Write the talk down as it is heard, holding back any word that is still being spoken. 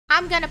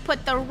I'm gonna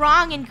put the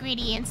wrong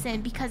ingredients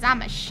in because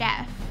I'm a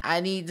chef.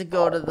 I need to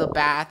go to the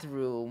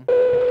bathroom.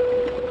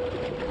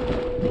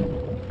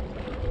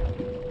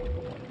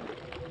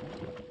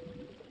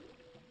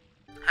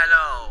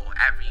 Hello,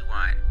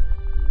 everyone.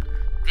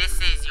 This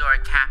is your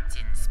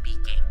captain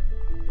speaking.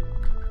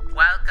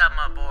 Welcome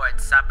aboard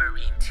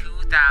Submarine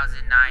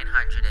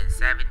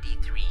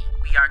 2973.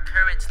 We are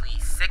currently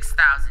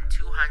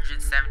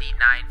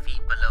 6,279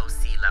 feet below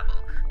sea level.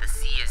 The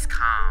sea is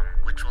calm,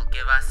 which will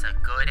give us a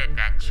good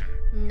adventure.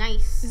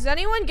 Nice. Is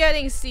anyone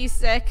getting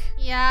seasick?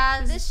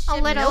 Yeah, this ship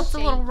It's a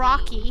little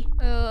rocky.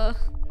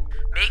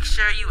 Make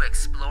sure you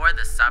explore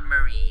the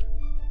submarine.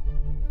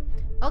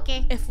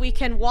 Okay. If we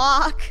can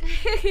walk.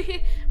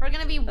 We're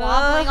gonna be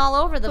wobbling all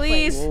over the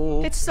Please. place.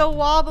 Whoa. It's so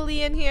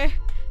wobbly in here.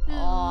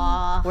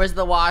 Aww. Where's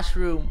the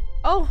washroom?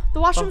 Oh, the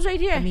washroom's right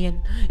here. I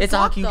mean, it's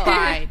locked, though.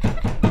 occupied.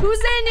 Who's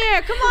in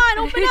here? Come on,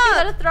 open I'm up.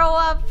 gonna throw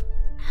up.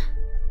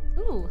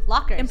 Ooh,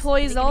 lockers.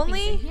 Employees Are they gonna be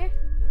only? in here?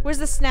 Where's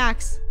the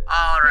snacks?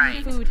 All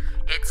right. Food.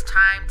 It's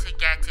time to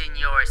get in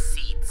your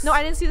seats. No,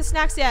 I didn't see the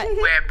snacks yet.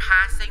 We're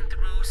passing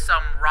through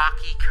some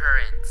rocky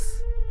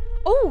currents.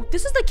 Oh,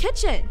 this is the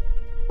kitchen.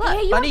 Look,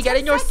 Hey, you Bunny, have get 10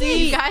 in your seconds.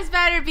 seat. You guys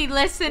better be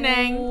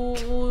listening.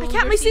 I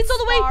can't. My seat's all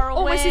the way.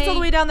 Oh, my seat's all the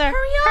way down there.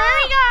 Hurry,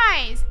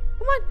 guys.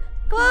 Come on.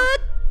 Good.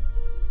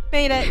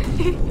 Made it.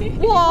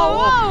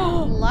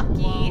 Whoa.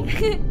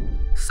 Lucky.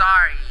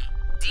 Sorry,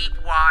 deep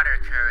water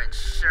currents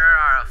sure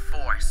are a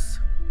force.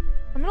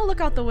 I'm gonna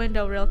look out the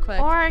window real quick.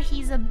 Or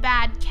he's a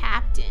bad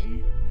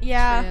captain.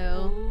 Yeah.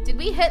 True. Did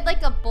we hit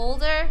like a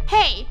boulder?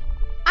 Hey,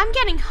 I'm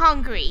getting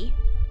hungry.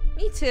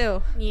 Me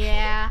too.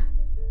 Yeah.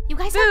 You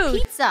guys have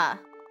Food. pizza.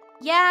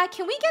 Yeah,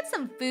 can we get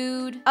some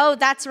food? Oh,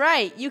 that's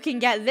right. You can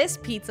get this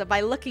pizza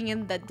by looking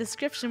in the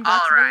description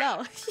box All right.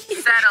 below.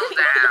 Settle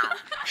down.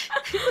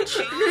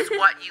 Choose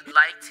what you'd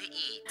like to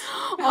eat.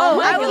 Oh,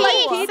 I would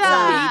like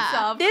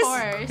pizza.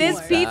 pizza.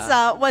 This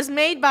pizza was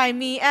made by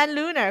me and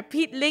Lunar.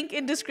 Link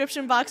in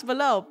description box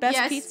below. Best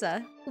Yes.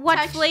 pizza. What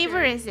Texture.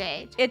 flavor is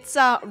it? It's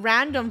a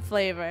random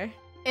flavor.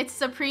 It's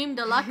Supreme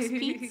Deluxe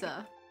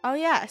Pizza. Oh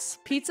yes,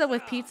 pizza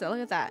with pizza. Look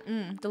at that.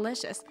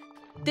 Delicious.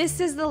 This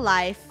is the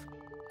life.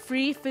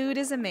 Free food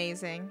is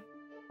amazing.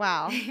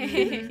 Wow.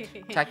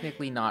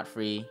 Technically not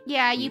free.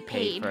 Yeah, We you paid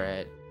paid. for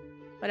it.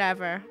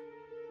 Whatever.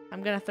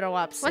 I'm gonna throw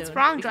up soon. What's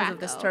wrong, because of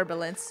this Draco?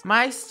 turbulence.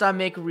 My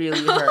stomach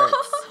really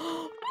hurts.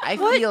 I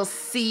What? feel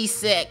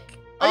seasick.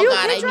 Are Oh you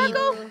god, okay,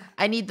 Draco?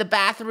 I need the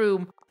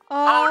bathroom.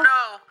 Oh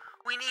no,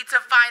 we need to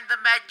find the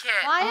med kit.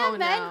 Why Oh, a no.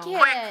 med kit?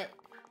 Quick.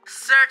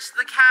 Search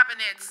the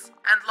cabinets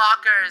and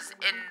lockers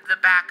in the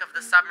back of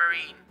the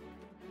submarine.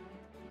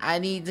 I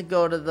need to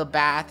go to the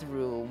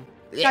bathroom.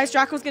 Guys,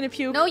 Draco's gonna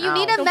puke. No, you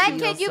need a Ow, med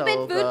feels kit. You've so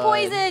been food good.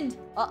 poisoned.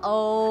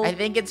 Uh-oh. I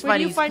think it's Where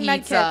do you Funny's find med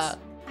pizza.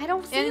 kits? I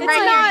don't see In it. right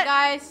here, not- you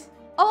guys.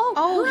 Oh,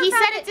 who he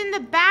found said it's in the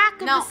back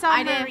of No, the I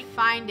submarine. didn't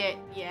find it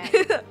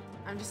yet.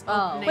 I'm just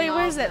Oh. opening Wait,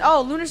 where all is of it? them.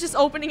 Oh, Luna's just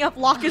opening up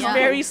lockers Yeah.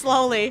 very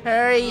slowly.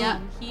 Hurry. Yeah.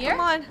 Here? Come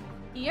on.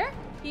 Here?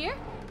 Here?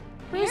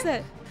 Where is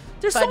it?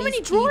 There's so Funny's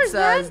many drawers,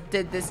 pizzas man.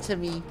 did this to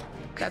me.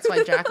 That's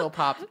why Draco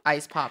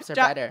ice pops are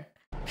better.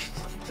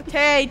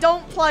 Okay,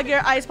 don't plug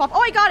your ice pop.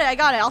 Oh, I got it.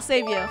 I'll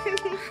save you.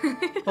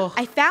 Oh,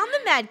 I found the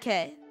med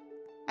kit.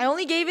 I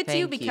only gave it to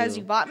you Thank because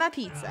you. you bought my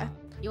pizza.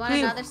 You want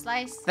Phew. another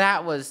slice?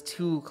 that was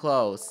too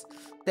close.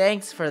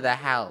 Thanks for the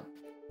help.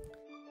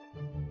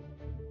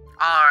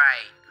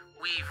 Alright,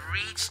 we've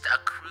reached a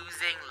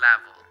cruising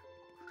level.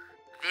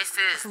 This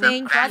is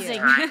Thank the best you.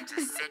 time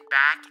to sit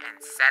back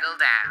and settle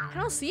I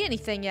down. don't see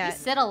anything You yet.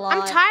 sit a lot.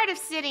 I'm tired of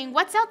sitting.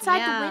 What's outside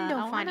Yeah, the window,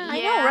 I Funny? wanna-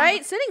 I know,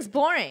 right? Sitting's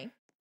boring.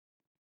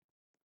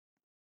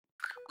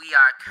 We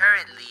are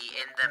currently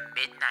in the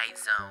midnight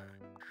zone.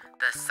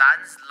 The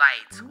sun's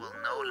light will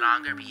no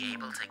longer be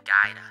able to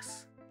guide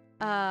us.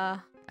 Uh,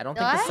 I don't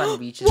think the What? sun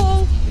reaches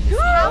Whoa. as deep as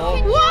How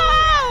can you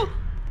Whoa!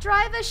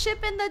 drive a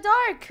ship in the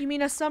dark? You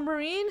mean a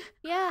submarine?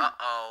 Yeah.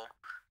 Uh-oh.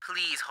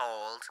 Please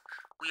hold.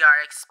 We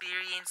are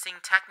experiencing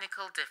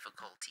technical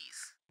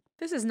difficulties.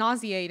 This is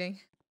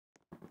nauseating.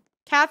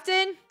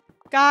 Captain?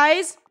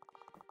 Guys?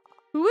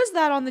 Who is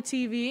that on the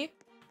TV?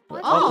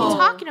 What What are Oh. you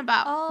talking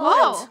about?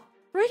 Oh. Whoa.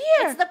 Right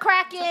here. It's the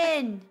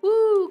Kraken.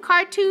 Ooh,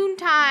 cartoon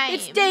time.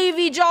 It's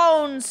Davy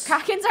Jones.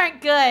 Krakens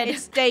aren't good.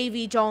 It's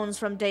Davy Jones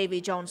from Davy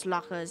Jones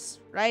Lockers,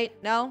 right?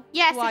 No?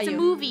 Yes, Who are it's a you?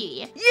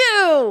 movie.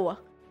 You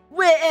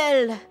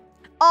will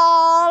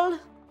all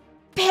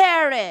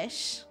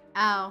perish.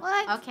 Oh.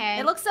 What? Okay.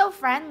 It looks so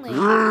friendly.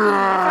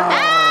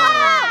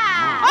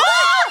 Ah!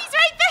 Oh, he's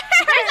right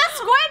there! There's a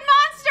squid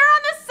monster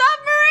on the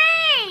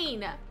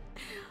submarine!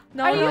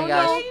 No, Are no, you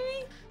no. kidding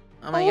me?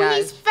 Oh my Oh, gosh.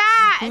 he's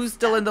fast. Who's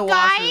still in the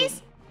washroom?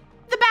 Guys,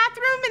 the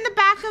bathroom in the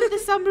back of the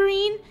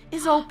submarine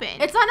is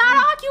open. It's not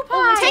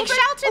occupied! Take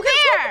shelter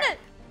there.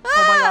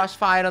 Oh my gosh,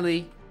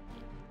 finally.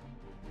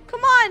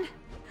 Come on.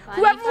 Funny,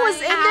 Whoever was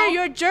funny. in there,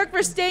 you're a jerk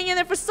for staying in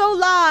there for so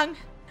long.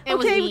 It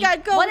was Okay, me. we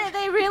gotta go. What if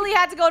they really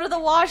had to go to the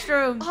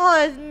washroom?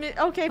 Oh,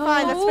 okay,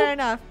 fine. That's Oh. fair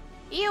enough.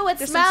 Ew, it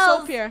There's some smells.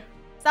 soap here.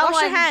 Someone-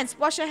 Wash your hands.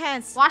 Wash your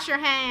hands. Wash your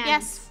hands.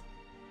 Yes.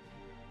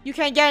 You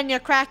can't get in here,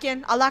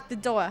 Kraken. I'll lock the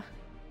door.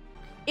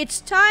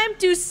 It's time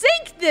to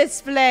sink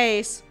this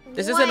place.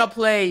 This isn't a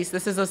place.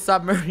 This is a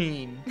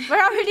submarine. We're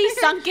already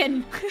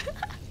sunken.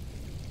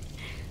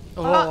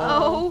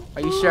 Oh.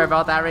 Are you sure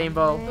about that,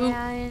 Rainbow?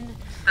 Man.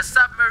 The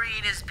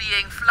submarine is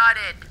being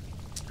flooded.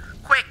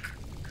 Quick,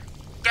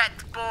 get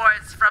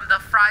boards from the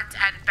front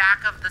and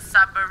back of the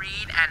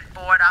submarine and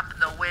board up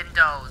the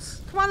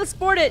windows. Come on, let's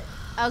board it.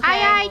 Okay.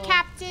 Aye, aye,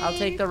 Captain. I'll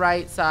take the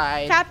right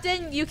side.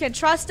 Captain, you can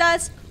trust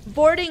us.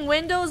 Boarding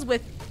windows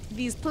with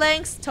these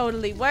planks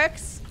totally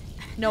works.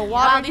 No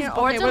water. Wow, in these here.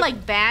 boards Okay, are we're-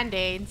 like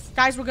band-aids.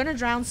 Guys, we're gonna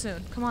drown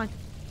soon. Come on,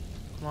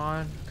 Come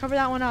on. cover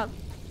that one up.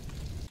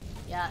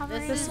 Yeah,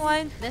 This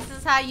one. This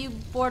is how you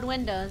board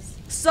windows.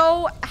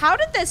 So, how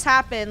did this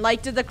happen?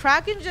 Like, did the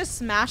Kraken just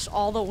smash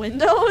all the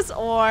windows,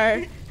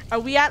 or are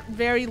we at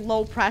very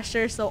low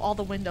pressure, so all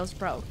the windows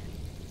broke,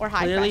 or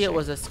high Clearly pressure? it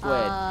was a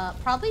squid.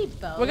 Probably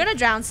both. We're gonna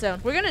drown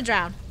soon. We're gonna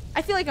drown.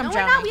 I feel like I'm No, we're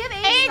drowning. not. We have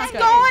eggs. It's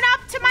going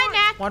up to my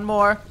neck. One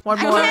more. One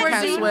I more. I can't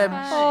can't see. swim.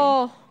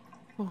 Oh,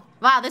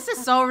 Wow, this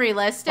is so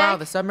realistic. Wow,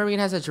 the submarine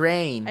has a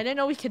drain. I didn't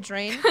know we could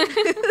drain.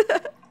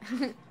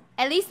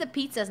 At least the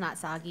pizza's not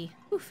soggy.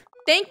 Oof.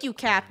 Thank you,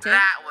 Captain.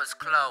 That was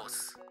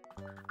close.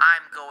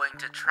 I'm going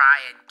to try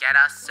and get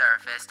us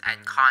surfaced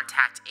and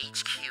contact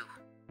HQ.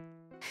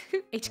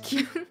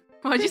 HQ.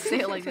 Why'd you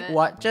say it like that?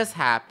 What just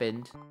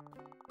happened?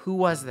 Who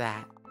was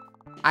that?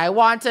 I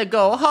want to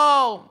go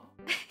home.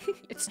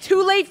 It's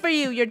too late for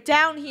you. You're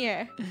down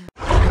here.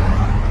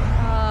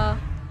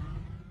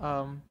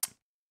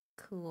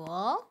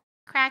 Cool.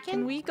 Can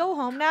Kraken? we go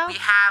home now? We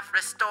have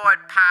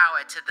restored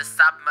power to the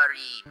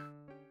submarine.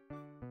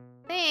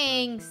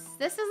 Thanks.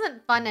 This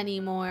isn't fun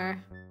anymore.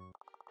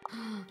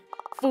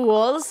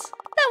 Fools.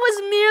 That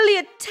was merely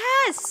a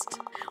test.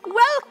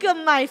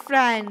 Welcome, my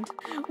friend.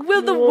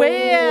 Will the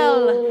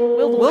whale?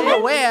 Will the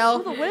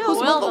whale? Will the whale? Who's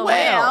Will the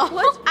whale?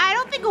 What? I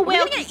don't think a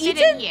whale gonna can sit eat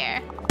in it?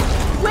 here.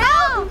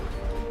 Will!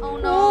 Oh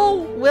no.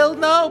 Oh, Will,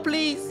 no,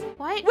 please.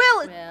 What?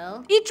 Will,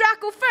 Will. eat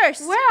Draco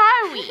first. Where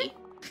are we?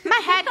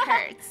 My head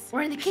hurts.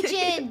 We're in the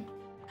kitchen.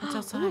 It's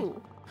outside.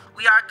 Ooh.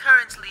 We are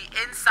currently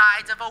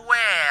inside of a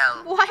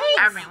whale. What?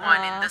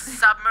 Everyone in the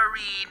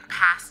submarine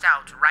passed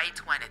out right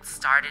when it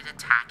started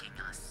attacking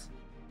us.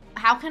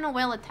 How can a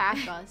whale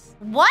attack us?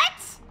 What?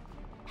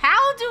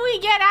 How do we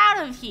get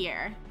out of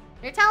here?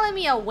 You're telling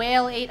me a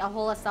whale ate a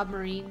whole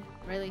submarine?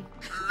 Really?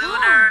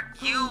 Lunar,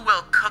 you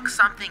will cook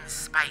something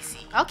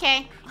spicy.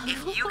 Okay.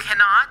 If you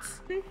cannot,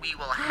 we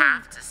will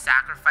have to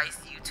sacrifice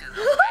you to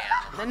the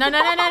whale. No.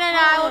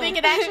 I will make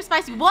it extra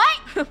spicy.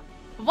 What?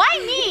 Why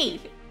me?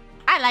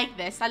 I like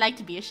this. I like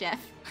to be a chef.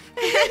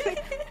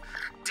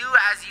 Do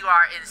as you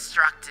are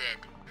instructed.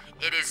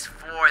 It is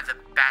for the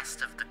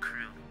best of the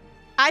crew.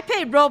 I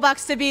paid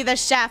Robux to be the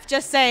chef.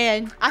 Just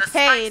saying. I The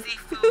paid. spicy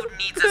food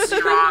needs a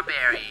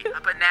strawberry, a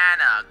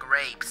banana,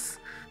 grapes,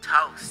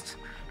 toast,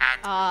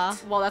 and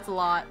Well, that's a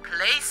lot.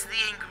 place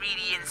the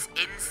ingredients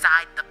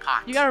inside the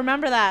pot. You gotta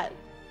remember that.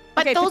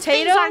 But Okay, those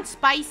potato, things aren't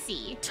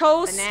spicy.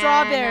 toast,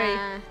 strawberry.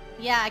 Banana.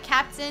 Yeah,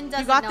 Captain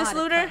doesn't got know this, how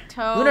to Lunar? cook.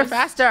 Toast. Lunar,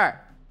 faster!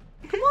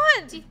 Come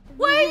on.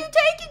 Why are you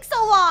taking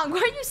so long? Were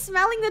you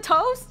smelling the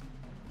toast?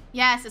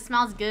 Yes, it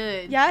smells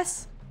good.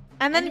 Yes.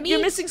 And then And you're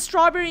meat. missing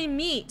strawberry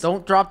meat.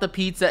 Don't drop the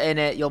pizza in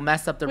it. You'll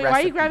mess up the Wait, recipe.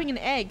 why are you grabbing an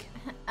egg?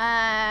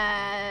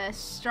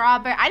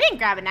 Strawberry. I didn't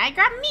grab an egg. I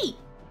grabbed meat.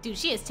 Dude,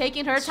 she is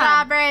taking her time.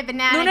 Strawberry,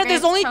 banana, Luna,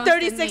 there's grapes, only toast,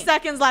 and 36 meat.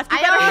 seconds left. You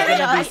I better already, hurry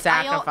You're gonna be up.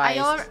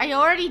 sacrificed. I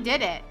already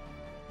did it.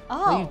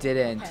 Oh. No, you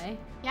didn't. Okay.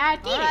 Yeah, I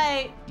did.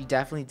 Alright. You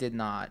definitely did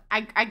not.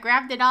 I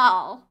grabbed it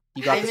all.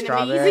 You got I'm the an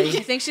strawberry.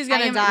 amazing- I think she's I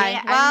gonna am- die.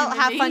 yeah, I Well, am an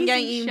have fun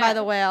getting amazing eaten by chef.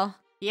 the whale.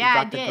 Yeah, you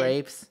I got did. the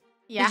grapes.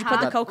 Yeah. Did you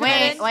put the coconut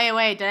Wait, in?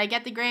 wait. Did I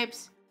get the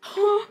grapes?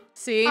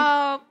 See?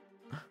 Did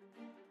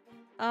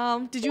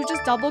you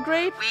just double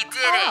grape? We did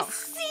it.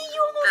 See,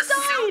 you almost The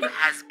died. soup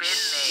has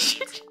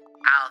been made.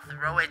 I'll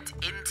throw it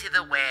into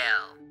the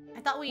whale. I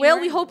thought we. Whale,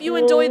 we hope you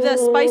enjoy the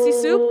spicy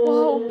soup.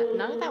 Whoa.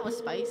 None of that was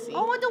spicy.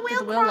 Oh, the whale Did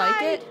the whale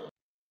like it?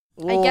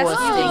 Whoa, I guess it you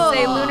stinks. can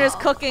say Lunar's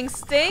cooking The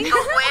stinks.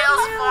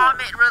 whale's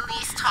vomit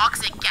released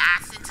toxic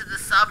gas into the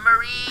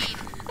submarine.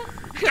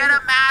 Get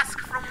a mask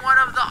from one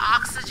of the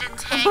oxygen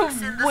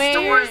tanks in the Where?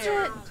 storage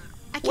room.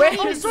 Wait,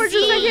 storage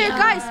room's right here,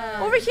 guys.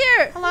 Over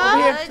here. Hello? Over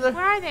here, to the-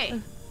 Where are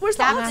they? Where's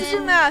the Captain,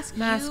 oxygen mask?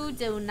 You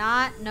do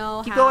not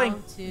know Keep how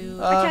going. to.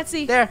 I can't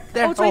see. There.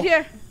 Oh, it's right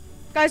here.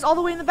 Guys, all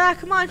the way in the back.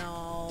 Come on.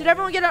 No. Did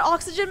everyone get an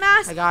oxygen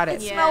mask? I got it.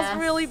 It Yeah. smells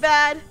really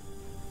bad.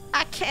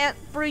 I can't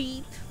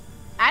breathe.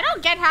 I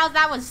don't get how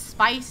that was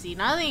spicy.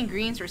 None of the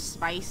ingredients were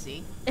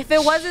spicy. If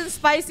it wasn't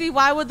spicy,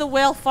 why would the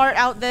whale fart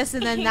out this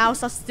and then now it's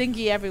so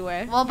stinky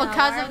everywhere? Well, Yeah,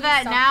 because why are of we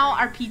that, now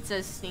suffering? our pizza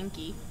is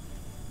stinky.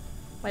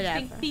 I Whatever.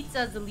 think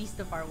pizza is the least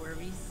of our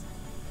worries.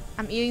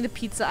 I'm eating the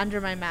pizza under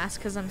my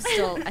mask because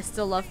I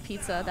still love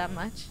pizza that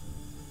much.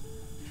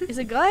 Is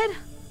it good?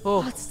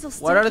 Oh, it's still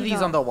what are stinky, these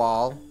though. on the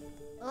wall?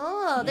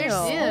 Oh, there's Ew.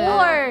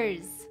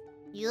 spores.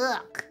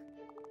 Yuck.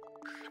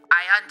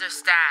 I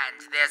understand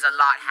there's a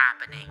lot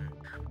happening,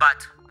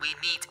 but we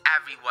need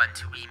everyone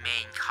to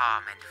remain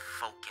calm and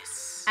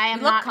focus. I am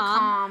You look not calm.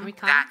 calm. Are we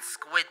calm? That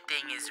squid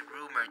thing is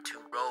rumored to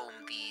roam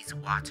these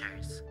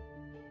waters.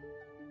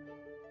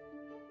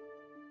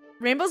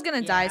 Rainbow's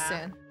gonna die Yeah.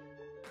 soon.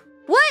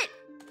 What?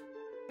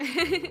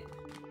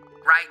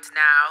 Right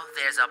now,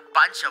 there's a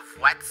bunch of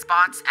wet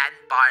spots and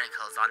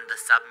barnacles on the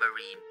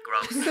submarine.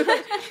 Gross.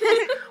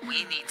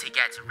 We need to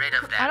get rid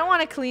of I them. don't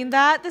want to clean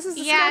that. This is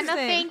Yeah,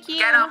 disgusting. no thank you.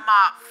 Get a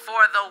mop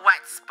for the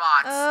wet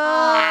spots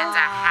and a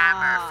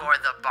hammer for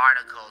the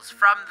barnacles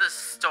from the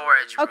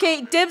storage room.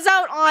 Okay, dibs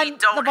out We on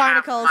don't the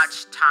barnacles. have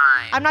much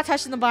time. I'm not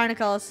touching the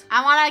barnacles.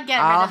 I want to get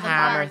rid I'll of the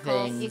hammer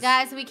barnacles. things. You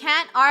guys, we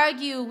can't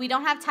argue. We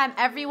don't have time.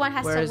 Everyone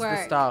has Where's to work.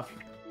 the stuff?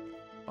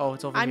 Oh,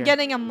 it's over I'm here.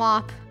 getting a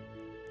mop.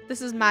 This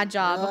is my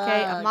job,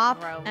 okay? A Ugh, mop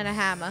gross. and a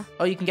hammer.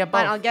 Oh, you can get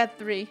both. Fine, I'll get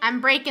 3. I'm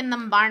breaking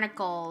them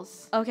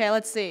barnacles. Okay,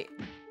 let's see.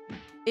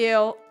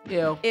 Ew.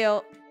 Ew.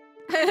 Ew.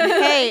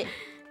 Hey,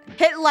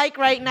 hit like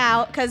right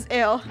now, cause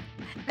ew.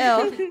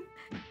 Ew.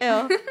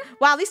 Ew.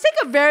 Wow, these take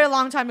a very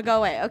long time to go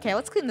away. Okay,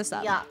 let's clean this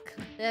up. Yuck.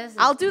 This is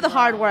I'll do the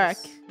hard work.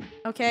 gross.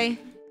 Okay?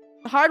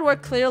 The hard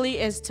work clearly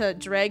is to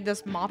drag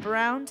this mop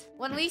around.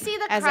 When we see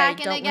the As I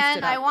Kraken don't lift again,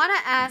 it I up. want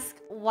to ask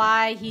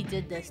why he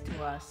did this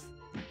to us.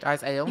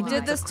 Guys, I don't He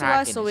think did it's this a to us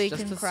kraken, so we it's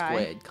just can a cry.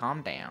 squid.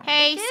 Calm down.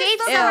 Hey, It is save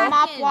the some Kraken.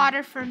 mop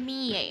water for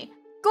me.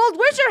 Gold,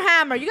 where's your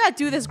hammer? You gotta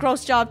do this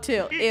gross job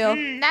too.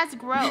 Ew. That's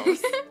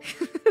gross.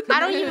 I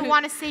don't even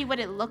want to say what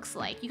it looks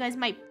like. You guys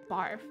might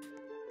barf.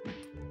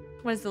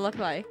 What does it look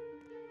like?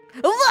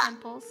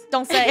 Samples.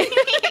 Don't say.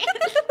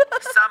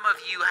 Some of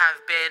you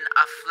have been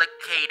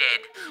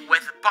afflicted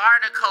with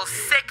barnacle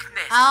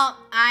sickness. Oh,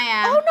 I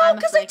am. Oh no, I'm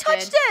because I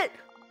afflicted. touched it.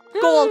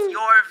 Gold.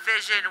 Your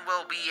vision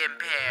will be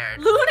impaired.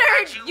 Lunar,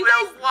 And you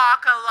will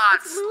walk a lot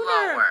it's Lunar.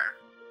 slower.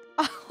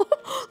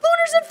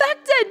 Lunar's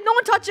infected. No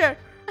one touch her.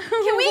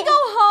 Can we go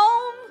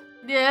home?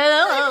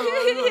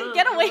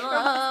 Get away from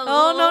us.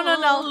 Oh, no, no,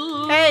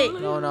 no. Hey,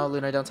 No, no,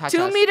 Luna, don't touch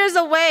 2 us. meters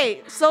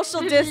away.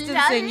 Social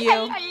distancing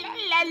you.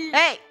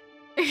 Hey.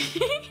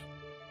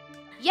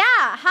 Yeah,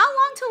 how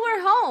long till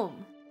we're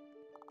home?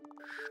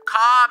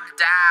 Calm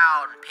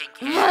down,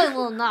 Pinky. I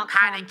will not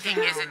calm Panicking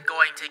down. isn't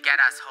going to get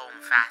us home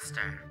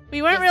faster.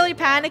 We weren't really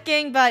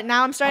panicking, but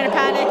now I'm starting to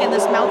panic and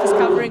this mouth is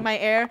covering my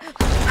air.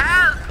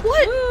 Help!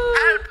 What?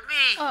 Help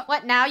me!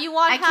 What, now you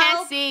want I help?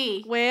 can't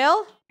see.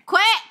 Whale?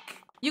 Quick!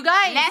 You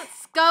guys!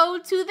 Let's go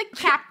to the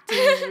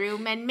captain's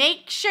room and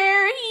make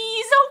sure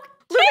he's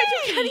Look,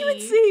 okay. you can't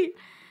even see.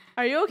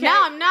 Are you okay?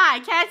 No, I'm not. I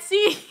can't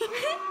see.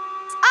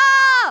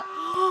 Ah!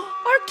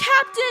 Our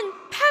captain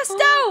passed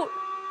out.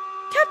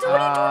 Captain,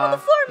 what are you doing on the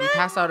floor, He man?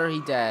 passed out or he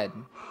dead?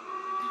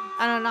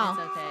 I don't know. It's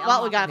okay. I'll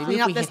Well, we mop gotta it Maybe clean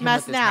if up we this hit him mess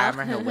with this now.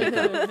 hammer, he'll wake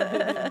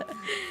up.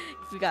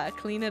 We gotta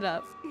clean it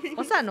up.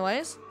 What's that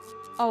noise?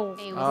 Oh,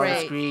 Hey, Oh, the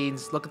great.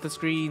 screens. Look at the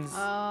screens.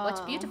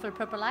 What beautiful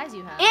purple eyes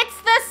you have.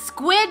 It's the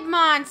squid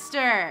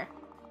monster.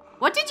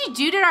 What did you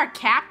do to our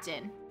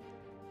captain?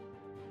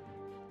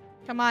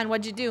 Come on,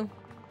 what'd you do?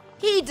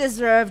 He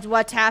deserved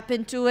what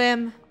happened to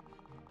him.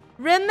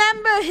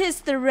 Remember his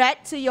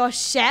threat to your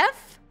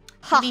chef?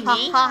 Ha Maybe ha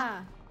me?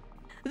 ha.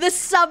 The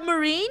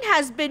submarine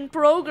has been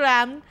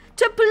programmed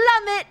to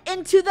plummet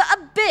into the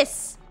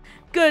abyss.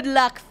 Good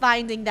luck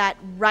finding that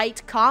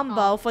right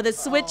combo for the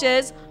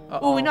switches.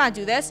 Oh, we know how to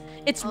do this.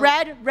 It's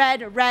red,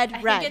 red, red,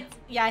 I red. think it's,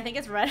 yeah, I think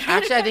it's red.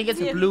 Actually, I think it's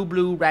blue,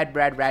 blue, red,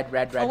 red, red,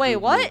 red, red. Oh, wait,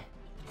 blue, what?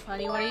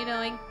 Honey, what are you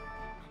doing?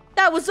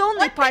 That was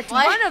only part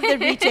What? one of the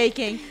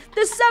retaking.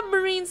 The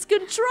submarine's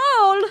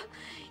control.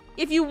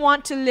 If you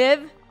want to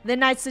live,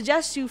 then I'd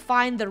suggest you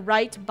find the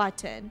right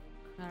button.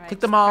 All right, Click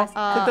them all.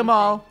 press- Click them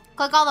all.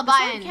 Click all the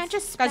buttons. You can't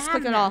just Guys, spam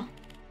click it them. all.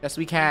 Yes,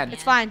 we can.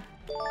 It's fine.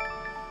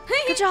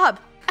 Good job.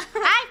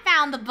 I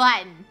found the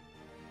button.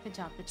 Good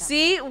job, good job.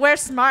 See, we're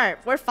smart.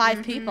 We're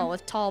 5 people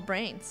with tall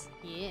brains.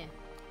 Yeah.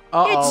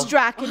 Uh-oh. It's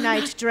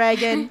Draconite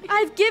Dragon.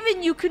 I've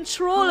given you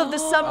control of the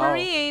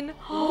submarine.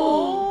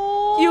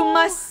 You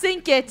must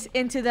sink it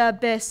into the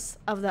abyss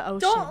of the ocean.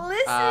 Don't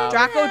listen.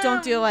 Draco,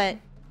 don't do it.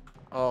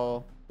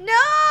 Oh.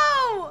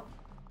 No!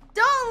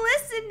 Don't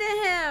listen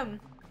to him.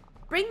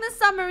 Bring the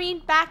submarine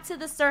back to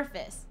the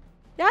surface.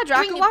 Yeah,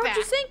 Draco, Bring it why would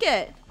you back. sink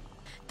it?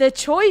 The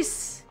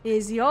choice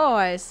is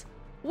yours.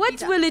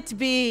 What will it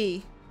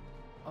be?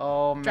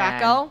 Oh, man.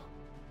 Draco,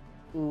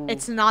 Ooh.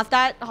 it's not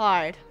that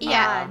hard.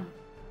 Yeah.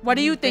 What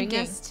are you Bring thinking?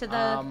 us to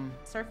the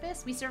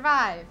surface. We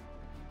survive.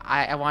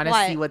 I want to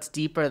What? see what's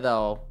deeper,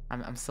 though.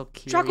 I'm so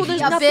curious. Draco,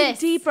 there's The nothing abyss.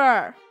 deeper.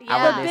 I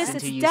Yeah. will The abyss, listen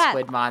to it's you, death.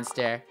 squid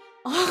monster.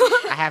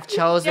 I have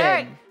chosen.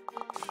 Jerk.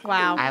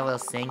 Wow. I will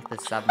sink the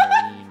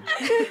submarine.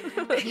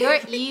 You're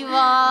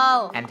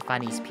evil. And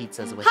Funny's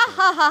pizzas with Ha it.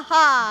 ha ha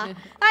ha!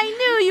 I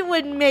knew you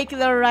would make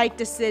the right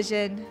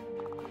decision.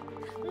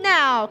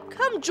 Now,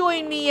 come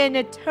join me in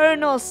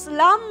eternal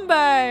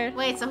slumber.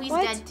 Wait, so he's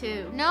What? dead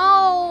too.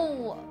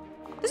 No.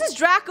 This is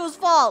Draco's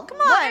fault. Come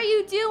on. What are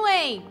you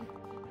doing?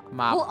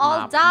 Mop, We'll all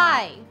mop,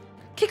 die.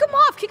 Kick him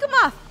off. Kick him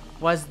off.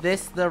 mop. Was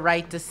this the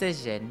right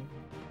decision?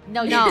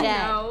 No, No. you're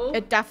dead.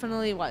 It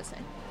definitely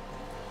wasn't.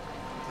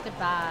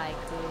 Goodbye,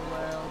 cruel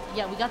world.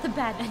 Yeah, we got the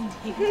bad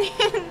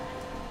ending.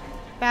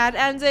 Bad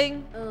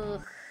ending.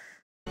 Ugh.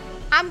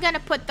 I'm gonna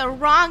put the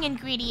wrong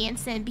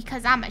ingredients in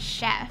because I'm a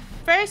chef.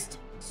 First,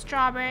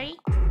 strawberry.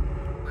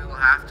 We will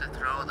have to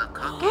throw the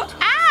cookie to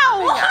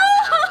Ow!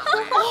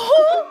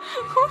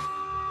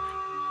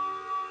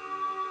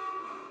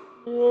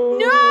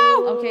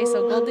 Okay,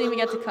 so Goldie, we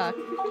get to cook.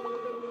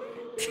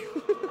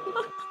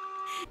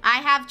 I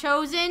have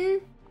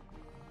chosen.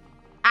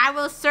 I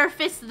will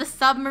surface the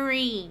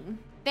submarine.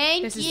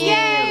 Thank This is you.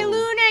 Yay,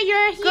 Luna,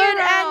 you're a hero. Good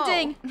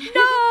ending.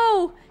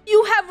 No,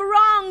 you have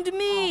wronged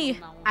me.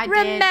 I did.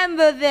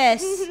 Remember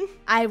this.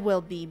 I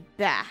will be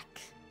back.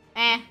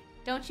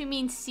 Don't you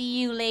mean see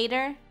you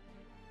later?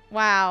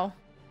 Wow,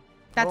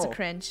 that's a Oh.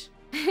 cringe.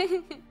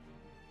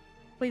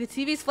 Wait, the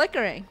TV's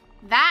flickering.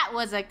 That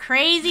was a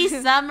crazy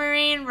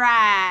submarine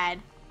ride.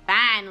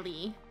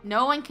 Finally,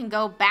 no one can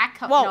go back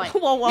home. Whoa, No, wait.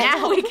 whoa, whoa,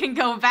 Now whoa. we can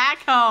go back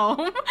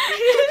home.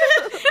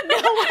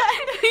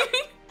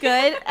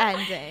 Good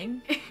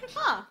ending.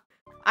 Huh.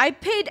 I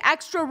paid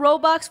extra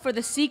Robux for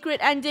the secret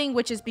ending,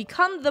 which is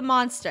become the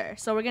monster.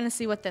 So we're gonna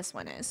see what this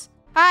one is.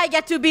 I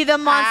get to be the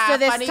monster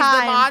this Funny's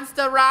time. the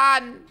monster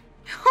run.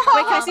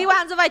 Wait, can I see what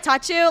happens if I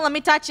touch you? Let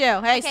me touch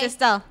you. Hey, sit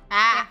still.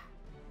 Ah.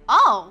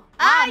 Oh.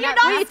 Ah, wow, you're not-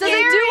 not Wait, it doesn't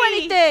do scary.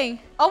 anything.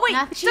 Oh wait,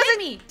 Not she hit doesn't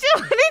me.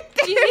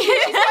 Do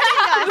anything.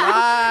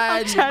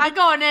 Run. I'm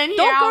going in here.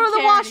 Don't I go to the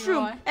care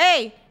washroom. anymore.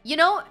 Hey, You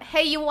know,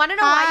 hey, you want to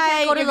know why you hi,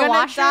 can't go to you're the gonna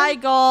washroom? die,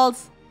 Gold.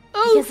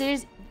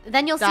 Because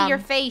then you'll see Dumb. your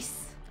face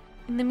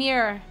in the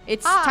mirror.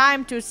 It's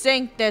time to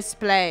sink this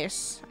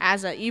place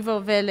as an evil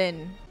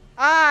villain.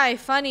 I,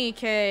 Funny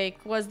Cake,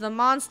 was the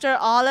monster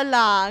all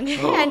along,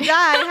 and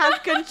I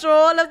have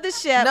control of the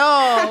ship.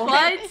 No.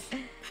 What?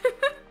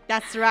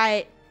 That's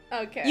right.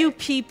 Okay. You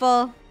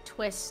people,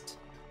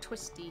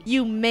 Twisty.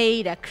 you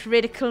made a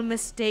critical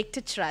mistake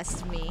to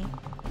trust me.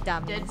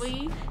 Dummies. Did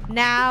we?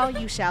 Now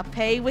you shall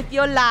pay with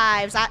your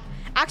lives.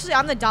 Actually,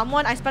 I'm the dumb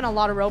one. I spent a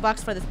lot of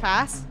Robux for this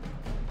pass,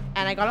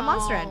 and I got a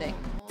monster ending.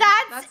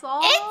 That's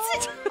all.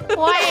 it.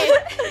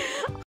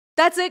 Wait.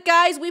 That's it,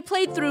 guys. We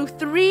played through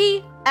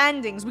 3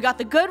 endings. We got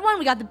the good one,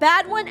 we got the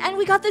bad one, and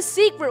we got the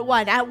secret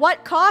one. At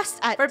what cost?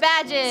 At For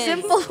badges.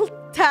 simple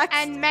text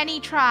And many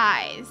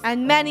tries.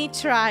 and many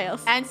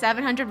trials. And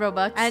 700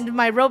 Robux. And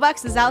my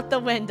Robux is out the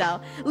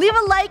window. Leave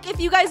a like if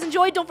you guys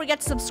enjoyed. Don't forget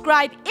to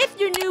subscribe if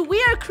you're new.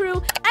 We are Krew,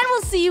 and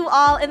we'll see you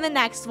all in the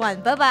next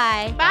one.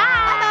 Bye-bye.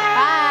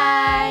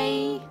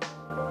 Bye. Bye.